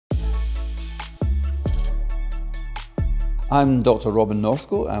I'm Dr. Robin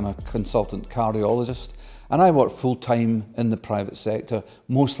Northcote. I'm a consultant cardiologist and I work full-time in the private sector,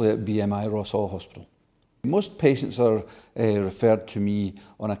 mostly at BMI Ross Hall Hospital. Most patients are referred to me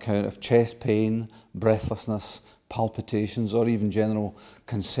on account of chest pain, breathlessness, palpitations or even general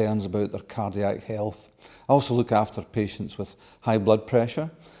concerns about their cardiac health. I also look after patients with high blood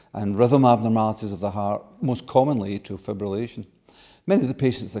pressure and rhythm abnormalities of the heart, most commonly atrial fibrillation. Many of the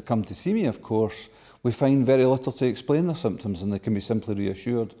patients that come to see me, of course, we find very little to explain their symptoms and they can be simply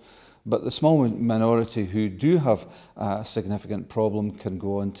reassured. But the small minority who do have a significant problem can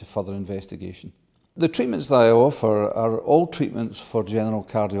go on to further investigation. The treatments that I offer are all treatments for general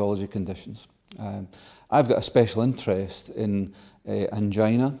cardiology conditions. I've got a special interest in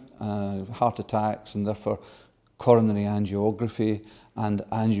angina, heart attacks and therefore coronary angiography and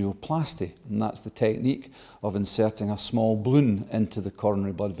angioplasty, and that's the technique of inserting a small balloon into the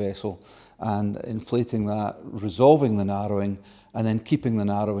coronary blood vessel and inflating that, resolving the narrowing and then keeping the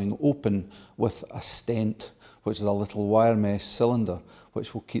narrowing open with a stent, which is a little wire mesh cylinder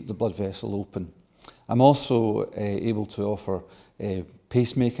which will keep the blood vessel open. I'm also able to offer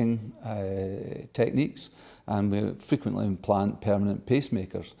pacemaking techniques, and we frequently implant permanent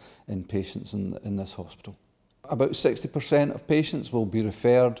pacemakers in patients in this hospital. About 60% of patients will be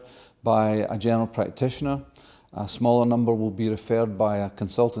referred by a general practitioner. A smaller number will be referred by a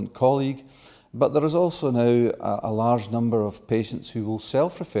consultant colleague, but there is also now a large number of patients who will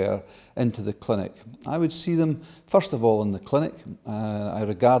self-refer into the clinic. I would see them first of all in the clinic. I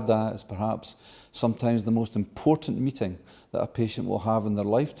regard that as perhaps sometimes the most important meeting that a patient will have in their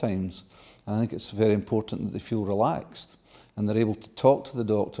lifetimes. And I think it's very important that they feel relaxed and they're able to talk to the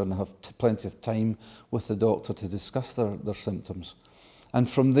doctor and have plenty of time with the doctor to discuss their symptoms. And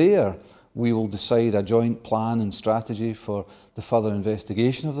from there, we will decide a joint plan and strategy for the further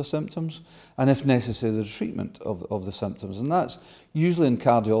investigation of the symptoms and, if necessary, the treatment of the symptoms. And that's usually in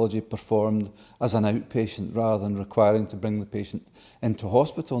cardiology performed as an outpatient rather than requiring to bring the patient into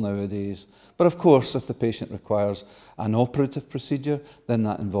hospital nowadays. But of course, if the patient requires an operative procedure, then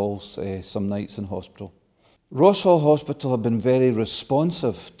that involves some nights in hospital. Ross Hall Hospital have been very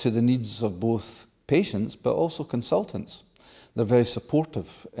responsive to the needs of both patients but also consultants. They're very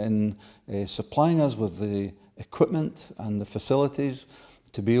supportive in supplying us with the equipment and the facilities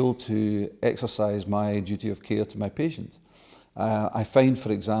to be able to exercise my duty of care to my patient. I find,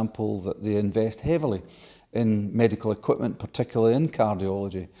 for example, that they invest heavily in medical equipment, particularly in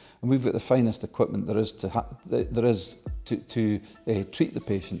cardiology, and we've got the finest equipment there is to treat the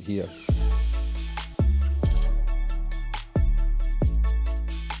patient here.